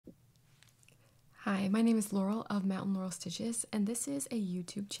Hi, my name is Laurel of Mountain Laurel Stitches, and this is a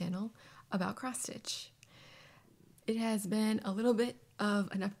YouTube channel about cross stitch. It has been a little bit of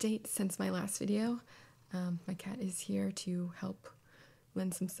an update since my last video. My cat is here to help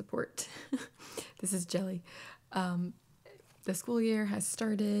lend some support. This is Jelly. The school year has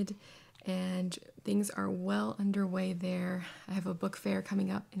started and things are well underway there. I have a book fair coming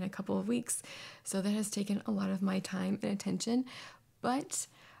up in a couple of weeks, so that has taken a lot of my time and attention, but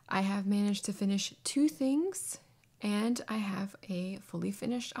I have managed to finish 2 things, and I have a fully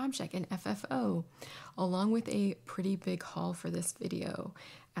finished object, an FFO, along with a pretty big haul for this video,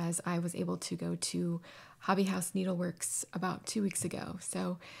 as I was able to go to Hobby House Needleworks about 2 weeks ago.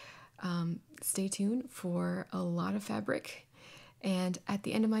 So stay tuned for a lot of fabric. And at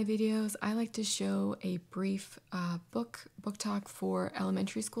the end of my videos, I like to show a brief book talk for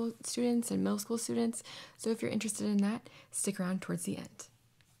elementary school students and middle school students. So if you're interested in that, stick around towards the end.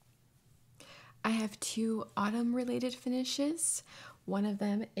 I have 2 autumn-related finishes. One of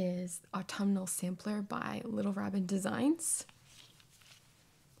them is Autumnal Sampler by Little Robin Designs.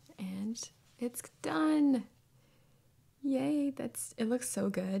 And it's done! Yay! It looks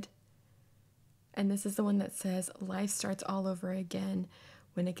so good. And this is the one that says, "Life starts all over again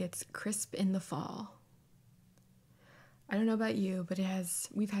when it gets crisp in the fall." I don't know about you, but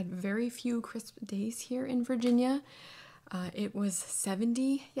we've had very few crisp days here in Virginia. It was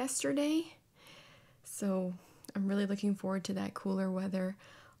 70 yesterday. So I'm really looking forward to that cooler weather.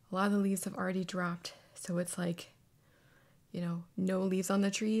 A lot of the leaves have already dropped, so it's like, no leaves on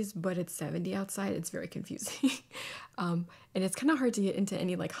the trees, but it's 70 outside. It's very confusing. And it's kind of hard to get into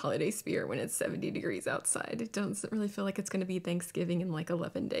any holiday spirit when it's 70 degrees outside. It doesn't really feel like it's going to be Thanksgiving in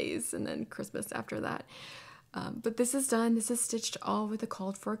 11 days and then Christmas after that. But this is done. This is stitched all with the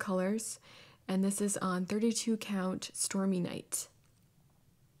called for colors, and this is on 32 count Stormy Night.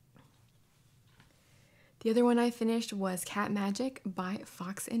 The other one I finished was Cat Magic by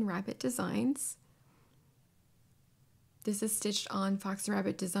Fox and Rabbit Designs. This is stitched on Fox and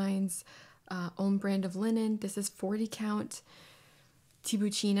Rabbit Designs' own brand of linen. This is 40 count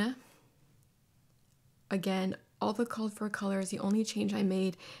Tibucina. Again, all the called for colors. The only change I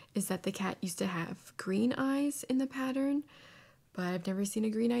made is that the cat used to have green eyes in the pattern, but I've never seen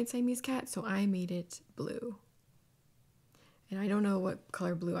a green-eyed Siamese cat, so I made it blue. And I don't know what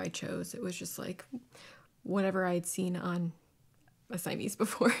color blue I chose. It was just whatever I had seen on a Siamese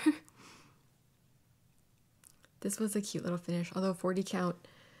before. This was a cute little finish, although 40 count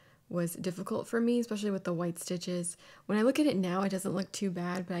was difficult for me, especially with the white stitches. When I look at it now, it doesn't look too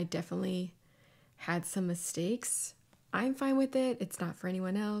bad, but I definitely had some mistakes. I'm fine with it. It's not for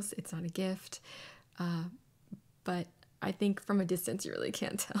anyone else. It's not a gift. But I think from a distance, you really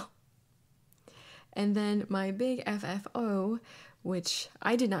can't tell. And then my big FFO, which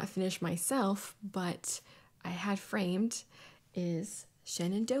I did not finish myself, but I had framed, is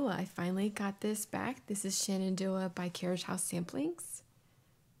Shenandoah. I finally got this back. This is Shenandoah by Carriage House Samplings.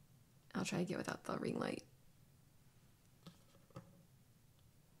 I'll try to get without the ring light.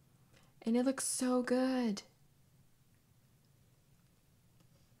 And it looks so good.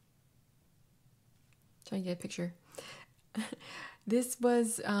 Trying to get a picture. This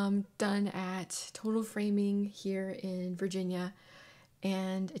was done at Total Framing here in Virginia,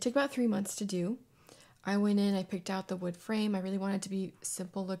 and it took about 3 months to do. I went in, I picked out the wood frame. I really wanted it to be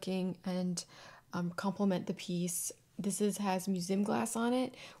simple looking and complement the piece. This has museum glass on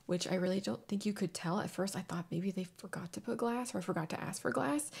it, which I really don't think you could tell. At first I thought maybe they forgot to put glass, or I forgot to ask for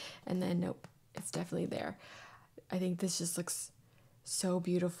glass, and then nope, it's definitely there. I think this just looks so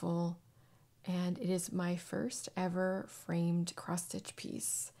beautiful, and it is my first ever framed cross-stitch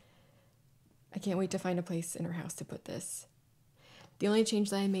piece. I can't wait to find a place in our house to put this. The only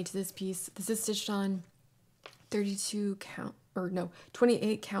change that I made to this piece, this is stitched on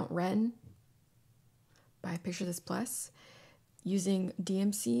 28 count Ren by Picture This Plus using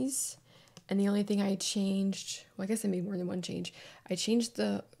DMCs. And the only thing I changed, well, I guess I made more than one change. I changed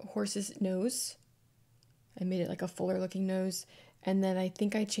the horse's nose. I made it like a fuller looking nose. And then I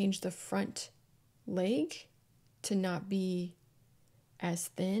think I changed the front leg to not be as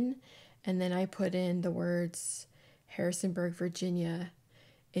thin. And then I put in the words Harrisonburg, Virginia,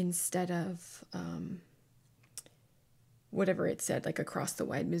 instead of whatever it said, like across the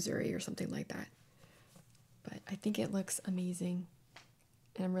wide Missouri or something like that. But I think it looks amazing,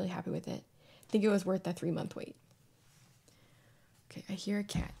 and I'm really happy with it. I think it was worth that 3-month wait. Okay, I hear a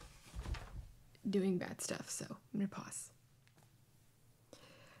cat doing bad stuff, so I'm gonna pause.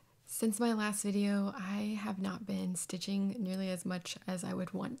 Since my last video, I have not been stitching nearly as much as I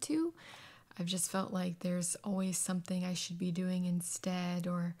would want to. I've just felt like there's always something I should be doing instead,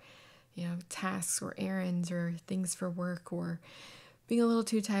 or tasks or errands or things for work, or being a little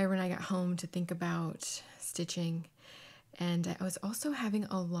too tired when I got home to think about stitching. And I was also having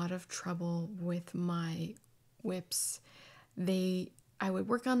a lot of trouble with my whips. I would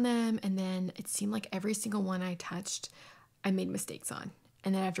work on them, and then it seemed like every single one I touched, I made mistakes on.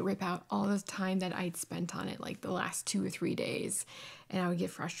 And then I have to rip out all the time that I'd spent on it, like the last 2 or 3 days, and I would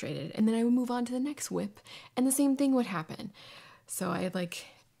get frustrated. And then I would move on to the next whip, and the same thing would happen. So I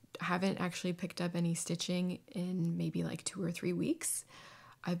haven't actually picked up any stitching in maybe 2 or 3 weeks.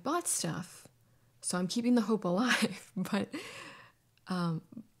 I bought stuff, so I'm keeping the hope alive, but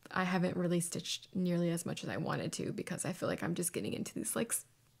I haven't really stitched nearly as much as I wanted to, because I feel like I'm just getting into these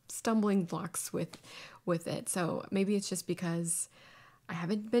stumbling blocks with it. So maybe it's just because I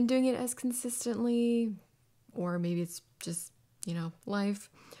haven't been doing it as consistently, or maybe it's just, life,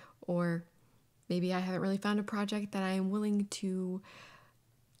 or maybe I haven't really found a project that I am willing to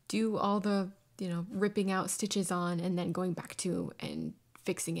do all the, ripping out stitches on and then going back to and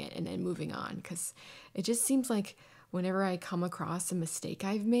fixing it and then moving on. Because it just seems like whenever I come across a mistake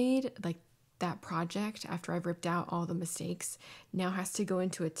I've made, that project, after I've ripped out all the mistakes, now has to go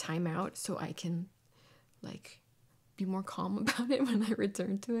into a timeout so I can be more calm about it when I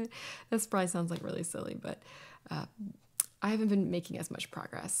return to it. That probably sounds really silly, but I haven't been making as much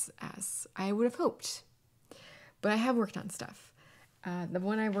progress as I would have hoped. But I have worked on stuff. The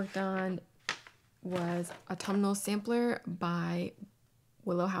one I worked on was Autumnal Sampler by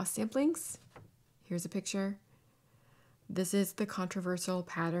Willow House Samplings. Here's a picture. This is the controversial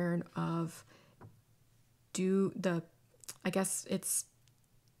pattern of I guess it's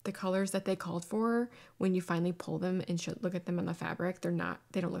the colors that they called for when you finally pull them and look at them on the fabric.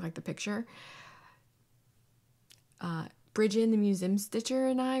 They don't look like the picture. Bridget, the museum stitcher,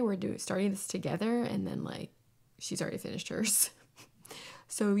 and I were starting this together, and then she's already finished hers.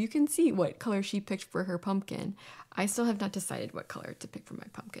 So you can see what color she picked for her pumpkin. I still have not decided what color to pick for my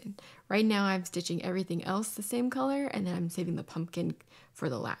pumpkin. Right now I'm stitching everything else the same color, and then I'm saving the pumpkin for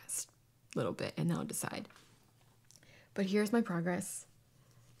the last little bit, and then I'll decide. But here's my progress.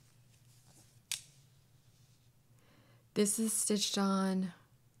 This is stitched on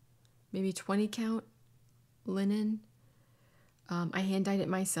maybe 20 count linen. I hand dyed it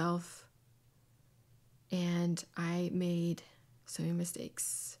myself, and I made so many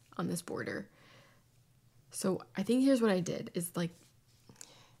mistakes on this border. So I think here's what I did is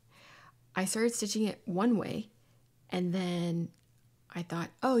I started stitching it one way, and then I thought,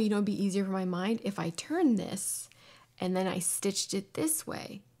 it'd be easier for my mind if I turn this and then I stitched it this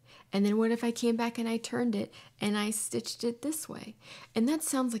way. And then what if I came back and I turned it and I stitched it this way? And that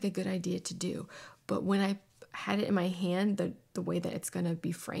sounds like a good idea to do. But when I had it in my hand, the way that it's going to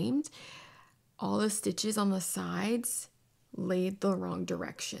be framed, all the stitches on the sides laid the wrong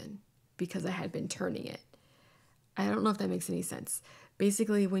direction because I had been turning it. I don't know if that makes any sense.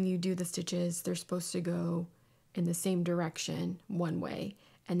 Basically, when you do the stitches, they're supposed to go in the same direction one way,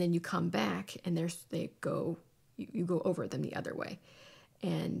 and then you come back and you go over them the other way.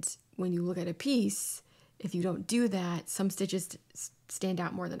 And when you look at a piece, if you don't do that, some stitches stand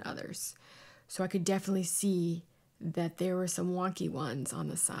out more than others. So I could definitely see that there were some wonky ones on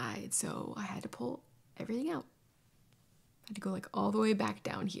the side. So I had to pull everything out. I had to go all the way back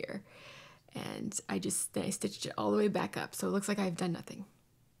down here. And I stitched it all the way back up. So it looks like I've done nothing.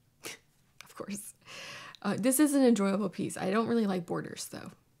 Of course. This is an enjoyable piece. I don't really like borders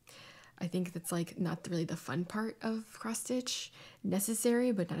though. I think that's not really the fun part of cross stitch.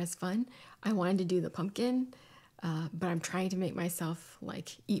 Necessary, but not as fun. I wanted to do the pumpkin, but I'm trying to make myself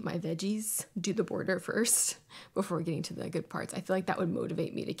eat my veggies, do the border first before getting to the good parts. I feel like that would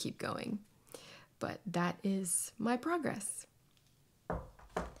motivate me to keep going. But that is my progress.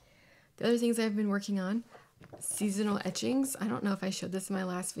 The other things I've been working on, seasonal etchings. I don't know if I showed this in my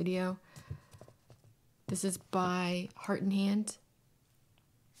last video. This is by Heart and Hand.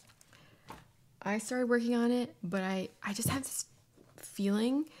 I started working on it, but I just have this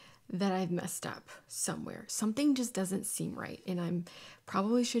feeling that I've messed up somewhere. Something just doesn't seem right, and I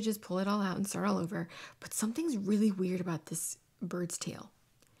probably should just pull it all out and start all over. But something's really weird about this bird's tail.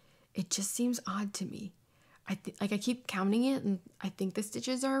 It just seems odd to me. I keep counting it, and I think the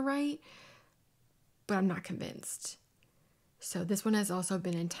stitches are right, but I'm not convinced. So this one has also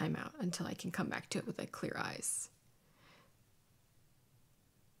been in timeout until I can come back to it with clear eyes.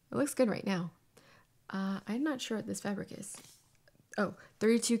 It looks good right now. I'm not sure what this fabric is. Oh,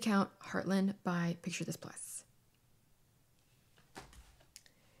 32 count Heartland by Picture This Plus.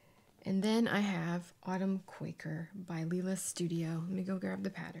 And then I have Autumn Quaker by Lila Studio. Let me go grab the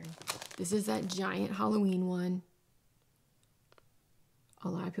pattern. This is that giant Halloween one. A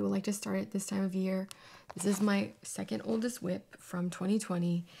lot of people like to start at this time of year. This is my second oldest whip from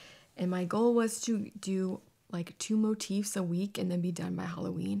 2020, and my goal was to do like 2 motifs a week and then be done by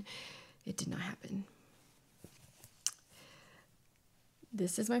Halloween. It did not happen.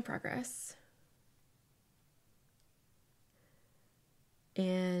 This is my progress.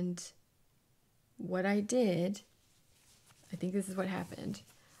 And what I did, I think this is what happened.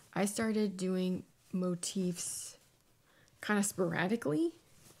 I started doing motifs kind of sporadically.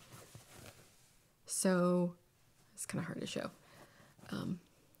 So it's kind of hard to show.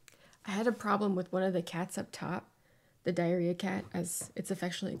 I had a problem with one of the cats up top, the diarrhea cat, as it's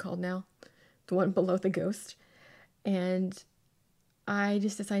affectionately called now, the one below the ghost. And I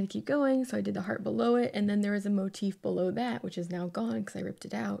just decided to keep going, so I did the heart below it, and then there was a motif below that, which is now gone because I ripped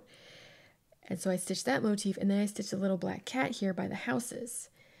it out. And so I stitched that motif, and then I stitched a little black cat here by the houses.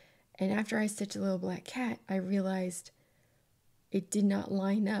 And after I stitched a little black cat, I realized it did not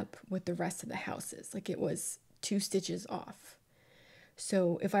line up with the rest of the houses. Like, it was 2 stitches off.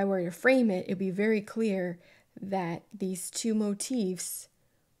 So if I were to frame it, it'd be very clear that these 2 motifs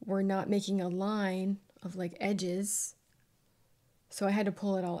were not making a line of like edges. So I had to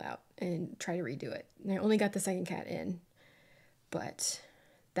pull it all out and try to redo it. And I only got the second cat in, but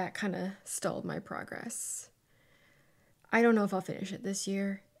that kind of stalled my progress. I don't know if I'll finish it this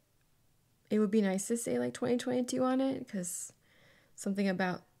year. It would be nice to say like 2022 on it, because something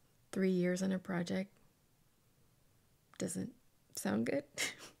about 3 years on a project doesn't sound good.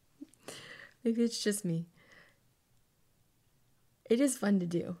 Maybe it's just me. It is fun to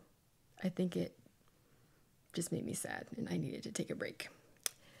do. I think it just made me sad and I needed to take a break.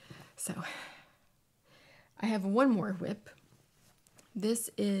 So I have one more whip. This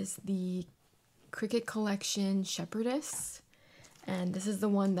is the Cricut Collection Shepherdess, and this is the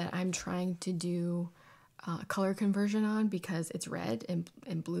one that I'm trying to do color conversion on because it's red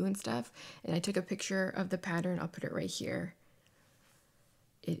and blue and stuff. And I took a picture of the pattern. I'll put it right here.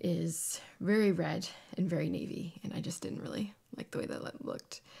 It is very red and very navy, and I just didn't really like the way that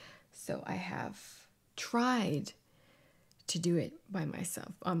looked. So I have tried to do it by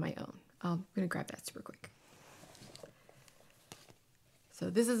myself on my own. I'm going to grab that super quick. So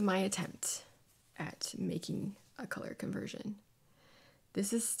this is my attempt at making a color conversion.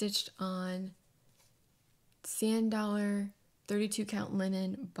 This is stitched on Sand Dollar 32 count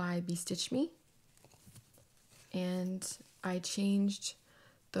linen by Bestitch Me. And I changed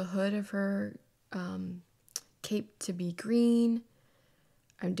the hood of her cape to be green.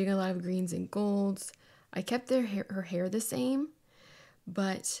 I'm doing a lot of greens and golds. I kept her hair the same,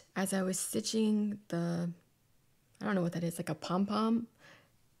 but as I was stitching I don't know what that is, like a pom-pom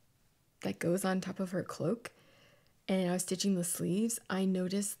that goes on top of her cloak, and I was stitching the sleeves, I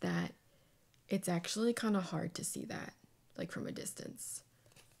noticed that it's actually kind of hard to see that, like from a distance.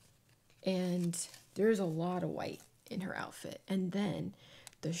 And there's a lot of white in her outfit. And then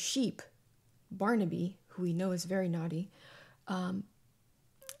the sheep, Barnaby, who we know is very naughty,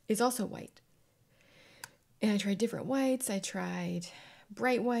 is also white. And I tried different whites. I tried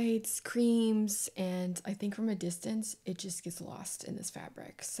bright whites, creams, and I think from a distance, it just gets lost in this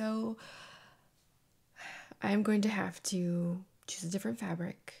fabric. So I'm going to have to choose a different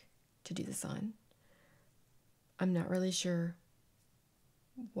fabric to do this on. I'm not really sure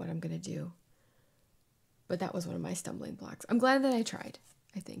what I'm going to do, but that was one of my stumbling blocks. I'm glad that I tried.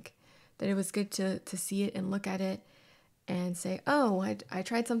 I think that it was good to see it and look at it and say, oh, I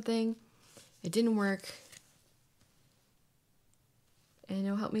tried something, it didn't work, and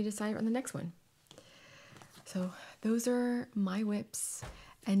it'll help me decide on the next one. So those are my whips,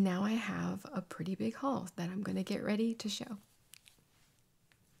 and now I have a pretty big haul that I'm going to get ready to show.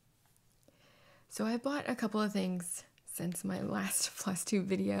 So I bought a couple of things since my last Flosstube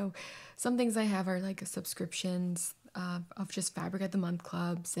video. Some things I have are like subscriptions of just Fabric at the Month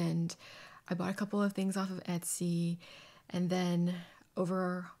clubs, and I bought a couple of things off of Etsy, and then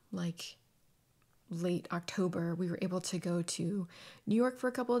over like late October, we were able to go to New York for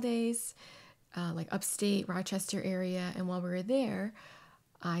a couple of days, like upstate Rochester area. And while we were there,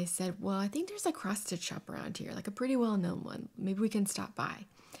 I said, well, I think there's a cross-stitch shop around here, like a pretty well-known one. Maybe we can stop by.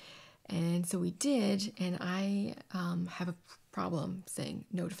 And so we did, and I have a problem saying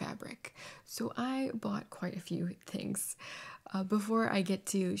no to fabric. So I bought quite a few things. Before I get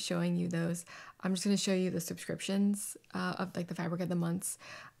to showing you those, I'm just going to show you the subscriptions of like the Fabric of the Months.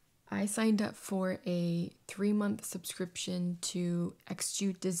 I signed up for a 3-month subscription to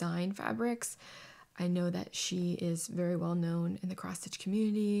XJute Design Fabrics. I know that she is very well known in the cross-stitch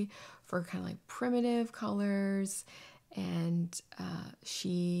community for kind of like primitive colors, and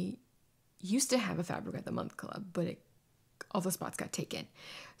she used to have a Fabric of the Month club, but it all the spots got taken.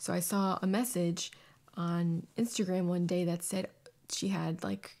 So I saw a message on Instagram one day that said she had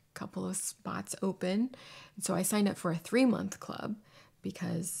like a couple of spots open. And so I signed up for a 3-month club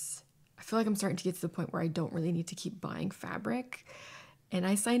because I feel like I'm starting to get to the point where I don't really need to keep buying fabric. And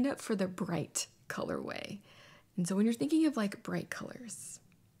I signed up for the bright colorway. And so when you're thinking of like bright colors,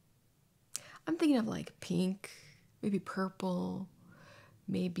 I'm thinking of like pink, maybe purple,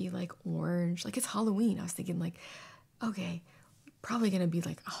 maybe like orange. Like it's Halloween. I was thinking like, okay, probably gonna be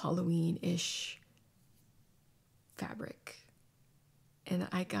like a Halloween-ish fabric. And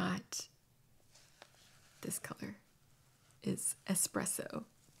I got this color. It's espresso.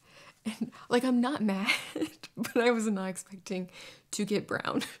 And like I'm not mad, but I was not expecting to get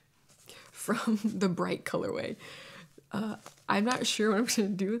brown from the bright colorway. I'm not sure what I'm gonna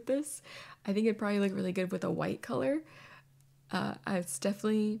do with this. I think it'd probably look really good with a white color. It's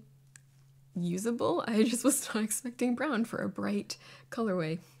definitely usable. I just was not expecting brown for a bright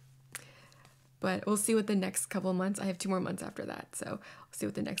colorway. But we'll see what the next couple of months, I have 2 more months after that, so we'll see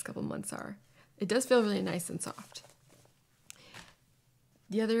what the next couple of months are. It does feel really nice and soft.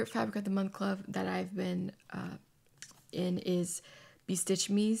 The other Fabric of the Month club that I've been in is Be Stitch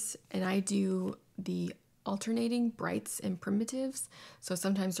Me's, and I do the alternating brights and primitives. So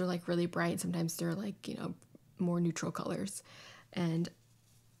sometimes they're like really bright, sometimes they're like, you know, more neutral colors. And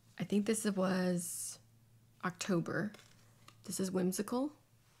I think this was October. This is Whimsical.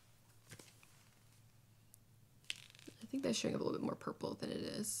 I think that's showing up a little bit more purple than it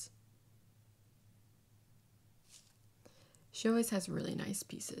is. She always has really nice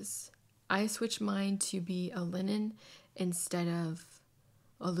pieces. I switched mine to be a linen instead of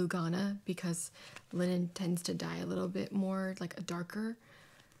a Lugana because linen tends to dye a little bit more, like a darker.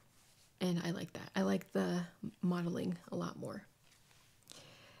 And I like that. I like the modeling a lot more.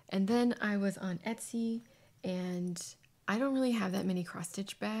 And then I was on Etsy, and I don't really have that many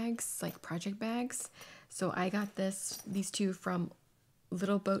cross-stitch bags, like project bags. So I got these two from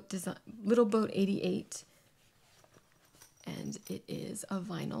Little Boat 88. And it is a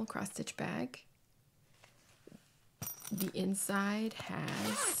vinyl cross-stitch bag. The inside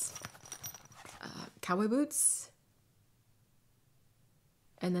has cowboy boots.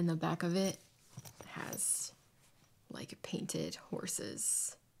 And then the back of it has like painted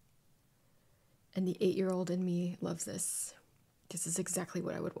horses. And the 8-year-old in me loves this. This is exactly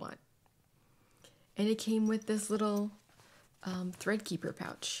what I would want. And it came with this little thread keeper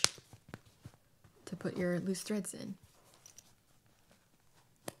pouch to put your loose threads in,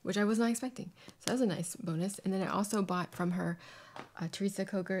 which I was not expecting. So that was a nice bonus. And then I also bought from her a Teresa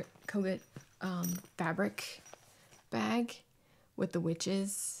Kogut fabric bag with the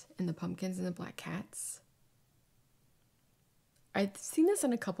witches and the pumpkins and the black cats. I've seen this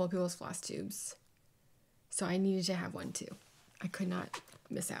on a couple of people's floss tubes, so I needed to have one too. I could not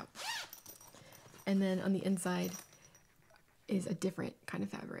miss out. And then on the inside is a different kind of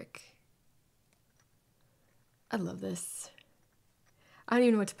fabric. I love this. I don't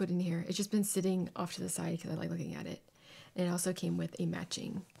even know what to put in here. It's just been sitting off to the side because I like looking at it. And it also came with a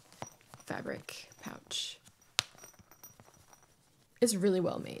matching fabric pouch. It's really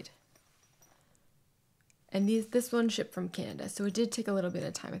well made. And this one shipped from Canada, so it did take a little bit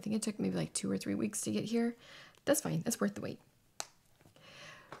of time. I think it took maybe like 2 or 3 weeks to get here. That's fine. That's worth the wait.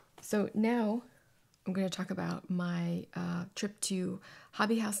 So now I'm going to talk about my trip to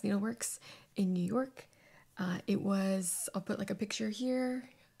Hobby House Needleworks in New York. I'll put like a picture here.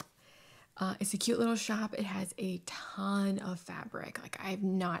 It's a cute little shop. It has a ton of fabric. Like I've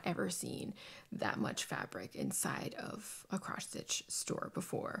not ever seen that much fabric inside of a cross stitch store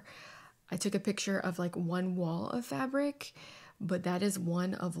before. I took a picture of like one wall of fabric, but that is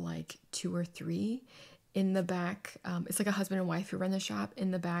one of like 2 or 3. In the back, it's like a husband and wife who run the shop.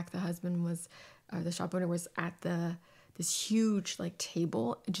 In the back, the husband was, the shop owner was at this huge like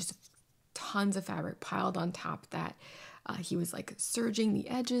table, and just tons of fabric piled on top that he was like serging the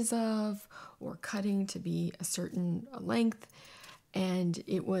edges of or cutting to be a certain length. And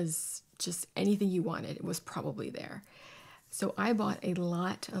it was just anything you wanted. It was probably there. So I bought a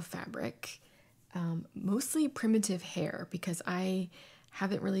lot of fabric, mostly primitive Hare, because I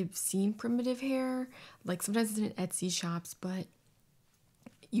haven't really seen primitive Hare. Like sometimes it's in Etsy shops, but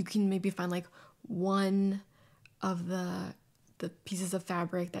you can maybe find like one of the pieces of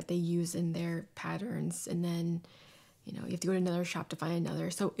fabric that they use in their patterns, and then you have to go to another shop to find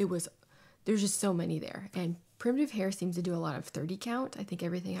another. So there's just so many there. And primitive Hare seems to do a lot of 30 count. I think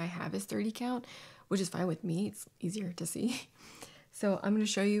everything I have is 30 count, which is fine with me. It's easier to see. So I'm going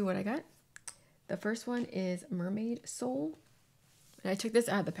to show you what I got. The first one is Mermaid Soul. And I took this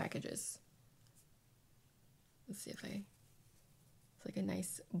out of the packages. Let's see if I It's like a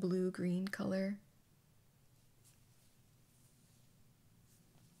nice blue-green color.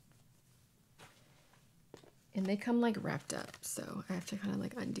 And they come like wrapped up, so I have to kind of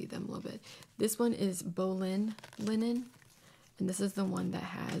like undo them a little bit. This one is Bolin linen, and this is the one that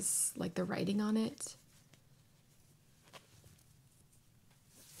has like the writing on it.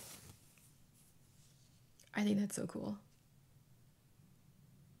 I think that's so cool.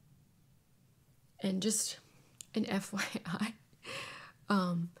 And just an FYI,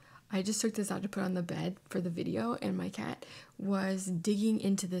 I just took this out to put on the bed for the video, and my cat was digging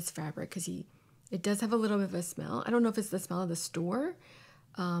into this fabric because it does have a little bit of a smell. I don't know if it's the smell of the store,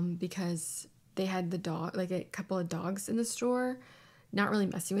 because they had the dog, like a couple of dogs in the store, not really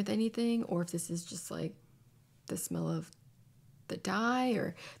messing with anything, or if this is just like the smell of the dye,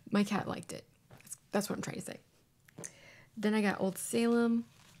 or my cat liked it. That's what I'm trying to say. Then I got Old Salem.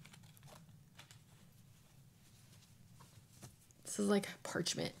 This is like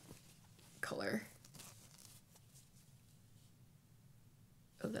parchment color.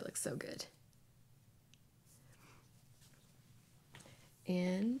 Oh, that looks so good.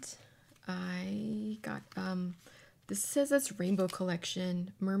 And I got, this says that's Rainbow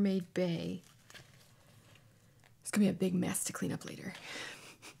Collection, Mermaid Bay. It's gonna be a big mess to clean up later.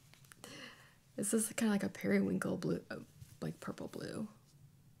 This is kind of like a periwinkle blue, like purple blue.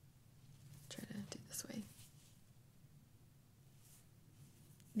 Try to do it this way.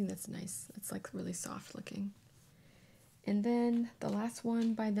 I think that's nice. It's like really soft looking. And then the last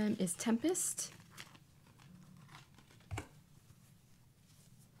one by them is Tempest.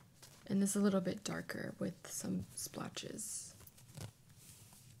 And this is a little bit darker with some splotches.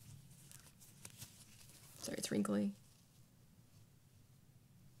 Sorry, it's wrinkly.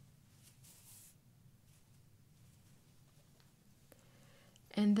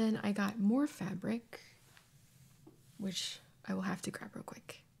 And then I got more fabric, which I will have to grab real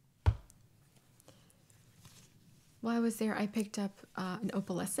quick. While I was there, I picked up an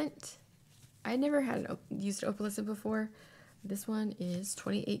opalescent. I never had used an opalescent before. This one is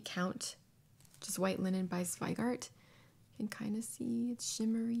 28 count, just white linen by Zweigart. You can kind of see it's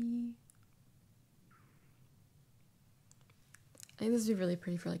shimmery. I think this would be really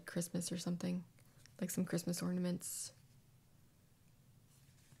pretty for like Christmas or something, like some Christmas ornaments.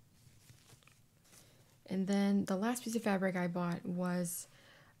 And then the last piece of fabric I bought was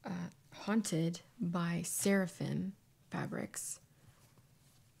Haunted by Seraphim Fabrics.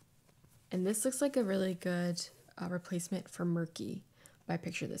 And this looks like a really good replacement for Murky by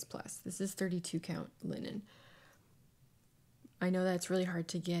Picture This Plus. This is 32 count linen. I know that it's really hard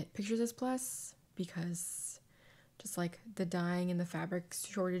to get Picture This Plus because just like the dyeing and the fabric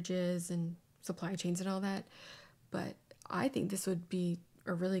shortages and supply chains and all that. But I think this would be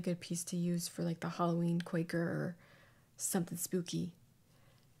a really good piece to use for like the Halloween Quaker or something spooky.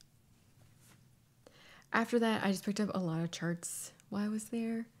 After that, I just picked up a lot of charts while I was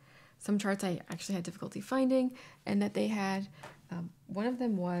there. Some charts I actually had difficulty finding, and that they had, one of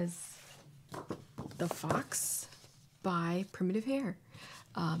them was The Fox by Primitive Hare,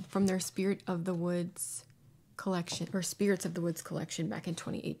 from their Spirit of the Woods collection, or Spirits of the Woods collection back in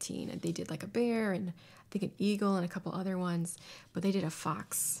 2018. And they did like a bear and I think an eagle and a couple other ones, but they did a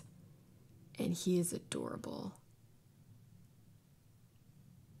fox, and he is adorable.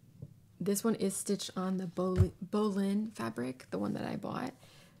 This one is stitched on the Bolin fabric, the one that I bought.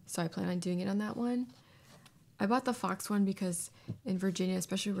 So I plan on doing it on that one. I bought the fox one because in Virginia,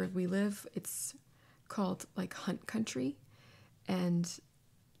 especially where we live, it's called like hunt country. And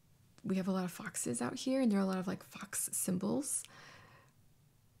we have a lot of foxes out here, and there are a lot of like fox symbols.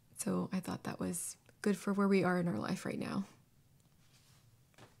 So I thought that was good for where we are in our life right now.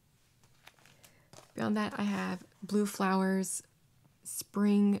 Beyond that, I have Blue Flowers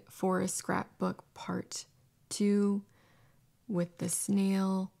Spring Forest Scrapbook Part 2 with the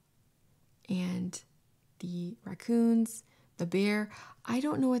snail and the raccoons, the bear. I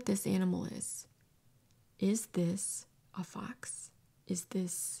don't know what this animal is. Is this a fox? Is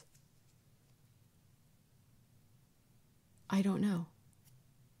this... I don't know.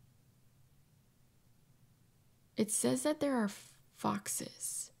 It says that there are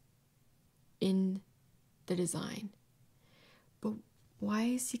foxes in the design, but why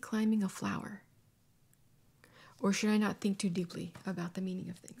is he climbing a flower? Or should I not think too deeply about the meaning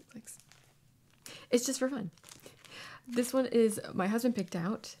of things? Like, it's just for fun. This one is my husband picked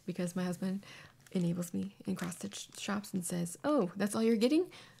out because my husband enables me in cross-stitch shops and says, "Oh, that's all you're getting?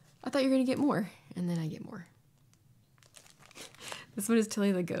 I thought you were going to get more." And then I get more. This one is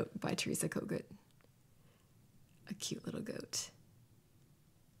Tilly the Goat by Teresa Kogut. A cute little goat.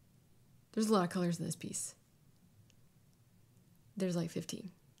 There's a lot of colors in this piece. there's like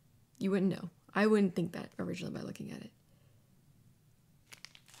 15. You wouldn't know. I wouldn't think that originally by looking at it.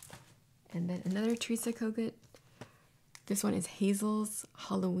 And then another Teresa Kogut. This one is Hazel's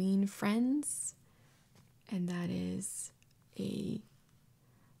Halloween Friends. And that is a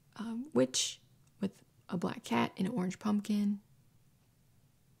witch with a black cat and an orange pumpkin.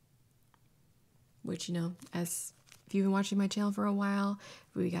 Which, you know, as if you've been watching my channel for a while,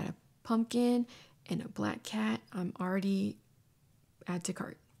 we got a pumpkin and a black cat. I'm already add to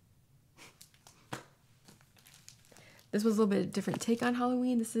cart. This was a little bit of a different take on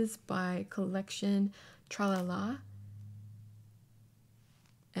Halloween. This is by collection Tralala.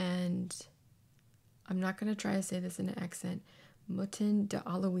 And I'm not going to try to say this in an accent. Mouton de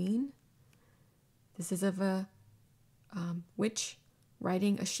Halloween. This is of a witch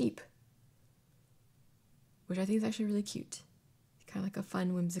riding a sheep, which I think is actually really cute. It's kind of like a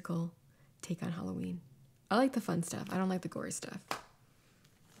fun, whimsical take on Halloween. I like the fun stuff. I don't like the gory stuff.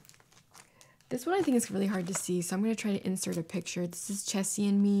 This one I think is really hard to see, so I'm going to try to insert a picture. This is Chessie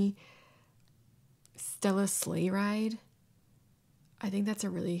and me, Stella sleigh ride. I think that's a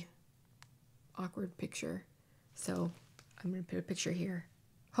really awkward picture, so I'm going to put a picture here.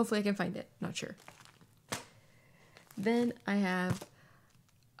 Hopefully I can find it. Not sure. Then I have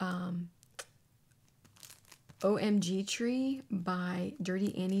OMG Tree by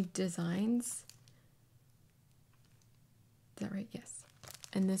Dirty Annie Designs. Is that right? Yes.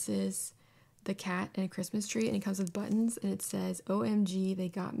 And this is the cat and a Christmas tree, and it comes with buttons, and it says, OMG, they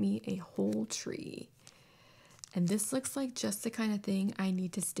got me a whole tree. And this looks like just the kind of thing I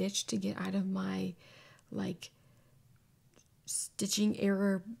need to stitch to get out of my, like, stitching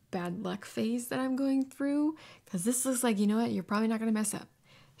error bad luck phase that I'm going through. Because this looks like, you know what, you're probably not going to mess up.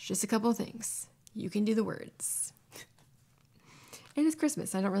 It's just a couple of things. You can do the words. And it's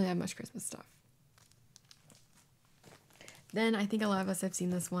Christmas. I don't really have much Christmas stuff. Then I think a lot of us have seen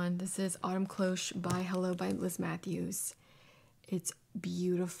this one. This is Autumn Cloche by Hello by Liz Matthews. It's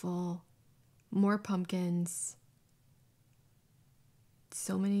beautiful. More pumpkins.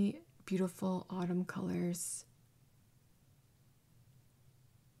 So many beautiful autumn colors.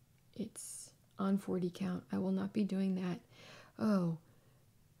 It's on 40 count. I will not be doing that. Oh,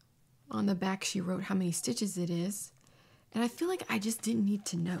 on the back she wrote how many stitches it is. And I feel like I just didn't need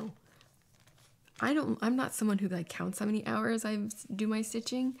to know. I'm not someone who like counts how many hours I do my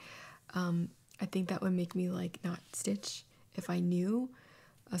stitching. I think that would make me like not stitch if I knew.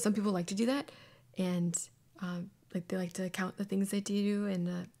 Some people like to do that, and like they like to count the things they do,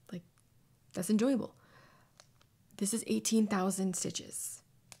 and like that's enjoyable. This is 18,000 stitches,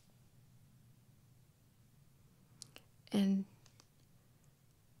 and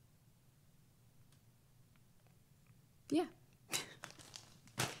yeah.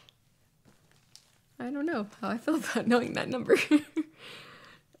 I don't know how I feel about knowing that number.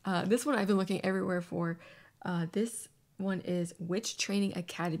 This one I've been looking everywhere for. This one is Witch Training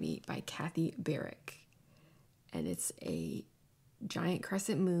Academy by Kathy Barrick. And it's a giant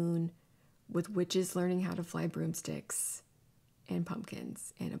crescent moon with witches learning how to fly broomsticks and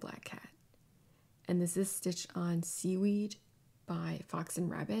pumpkins and a black cat. And this is stitched on Seaweed by Fox and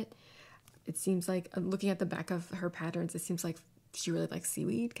Rabbit. It seems like, looking at the back of her patterns, it seems like she really likes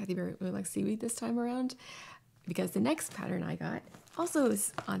seaweed. Kathy Barrick really likes seaweed this time around, because the next pattern I got also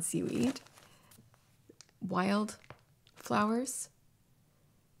is on seaweed. Wildflowers.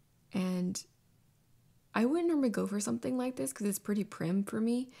 And I wouldn't normally go for something like this because it's pretty prim for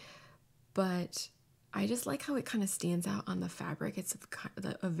me, but I just like how it kind of stands out on the fabric. It's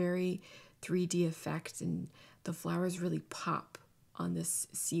a very 3D effect, and the flowers really pop on this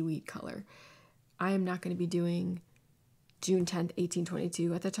seaweed color. I am not going to be doing June 10th,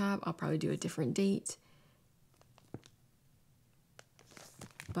 1822 at the top. I'll probably do a different date.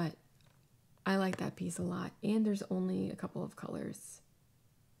 But I like that piece a lot. And there's only a couple of colors.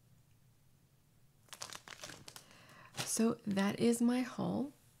 So that is my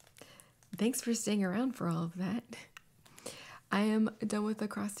haul. Thanks for staying around for all of that. I am done with the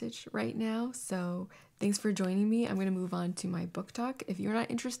cross stitch right now. So thanks for joining me. I'm going to move on to my book talk. If you're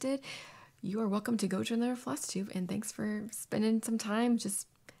not interested, you are welcome to go to another Flosstube, and thanks for spending some time just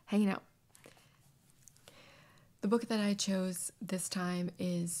hanging out. The book that I chose this time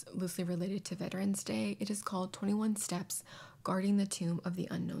is loosely related to Veterans Day. It is called 21 Steps, Guarding the Tomb of the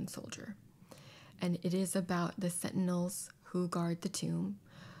Unknown Soldier. And it is about the sentinels who guard the tomb,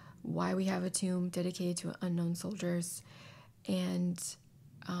 why we have a tomb dedicated to unknown soldiers, and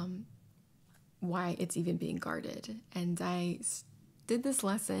why it's even being guarded. And I did this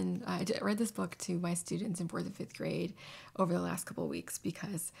lesson, I read this book to my students in 4th and 5th grade over the last couple of weeks,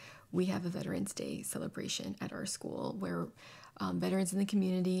 because we have a Veterans Day celebration at our school where veterans in the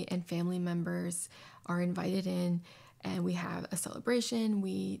community and family members are invited in, and we have a celebration.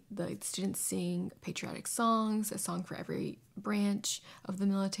 The students sing patriotic songs, a song for every branch of the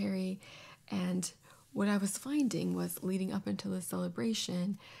military. And what I was finding was, leading up until the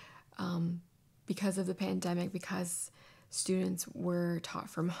celebration, because of the pandemic, because students were taught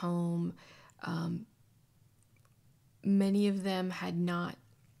from home, many of them had not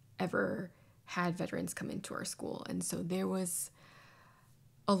ever had veterans come into our school. And so there was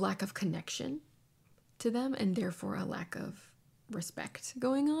a lack of connection to them, and therefore a lack of respect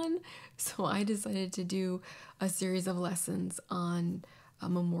going on. So I decided to do a series of lessons on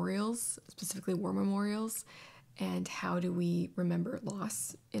memorials, specifically war memorials, and how do we remember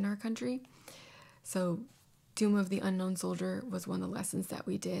loss in our country. So Tomb of the Unknown Soldier was one of the lessons that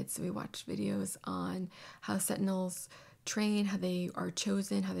we did. So we watched videos on how sentinels train, how they are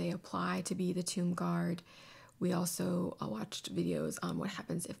chosen, how they apply to be the tomb guard. We also watched videos on what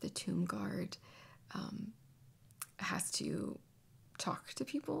happens if the tomb guard has to talk to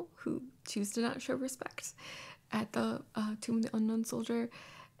people who choose to not show respect at the Tomb of the Unknown Soldier.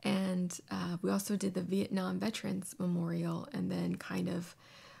 And we also did the Vietnam Veterans Memorial, and then kind of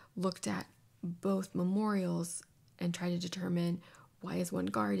looked at both memorials and tried to determine, why is one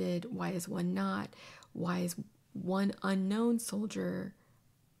guarded, why is one not, why is one unknown soldier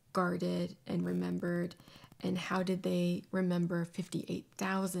guarded and remembered, and how did they remember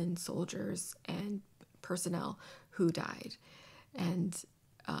 58,000 soldiers and personnel who died. And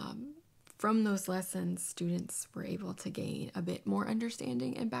from those lessons, students were able to gain a bit more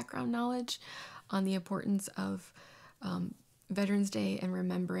understanding and background knowledge on the importance of Veterans Day and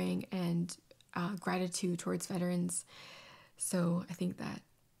remembering and gratitude towards veterans. So I think that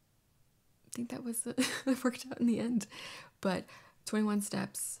was worked out in the end. But 21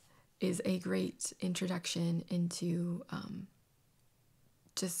 Steps is a great introduction into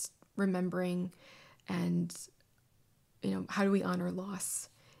just remembering and, how do we honor loss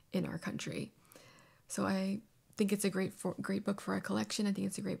in our country. So I think it's a great book for a collection. I think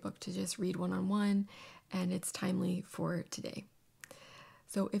it's a great book to just read one-on-one, and it's timely for today.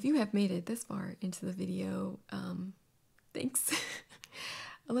 So if you have made it this far into the video, thanks.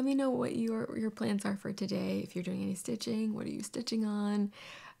 Let me know what your plans are for today. If you're doing any stitching, what are you stitching on?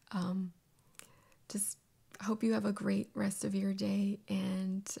 Just hope you have a great rest of your day,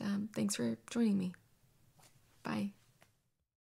 and thanks for joining me. Bye.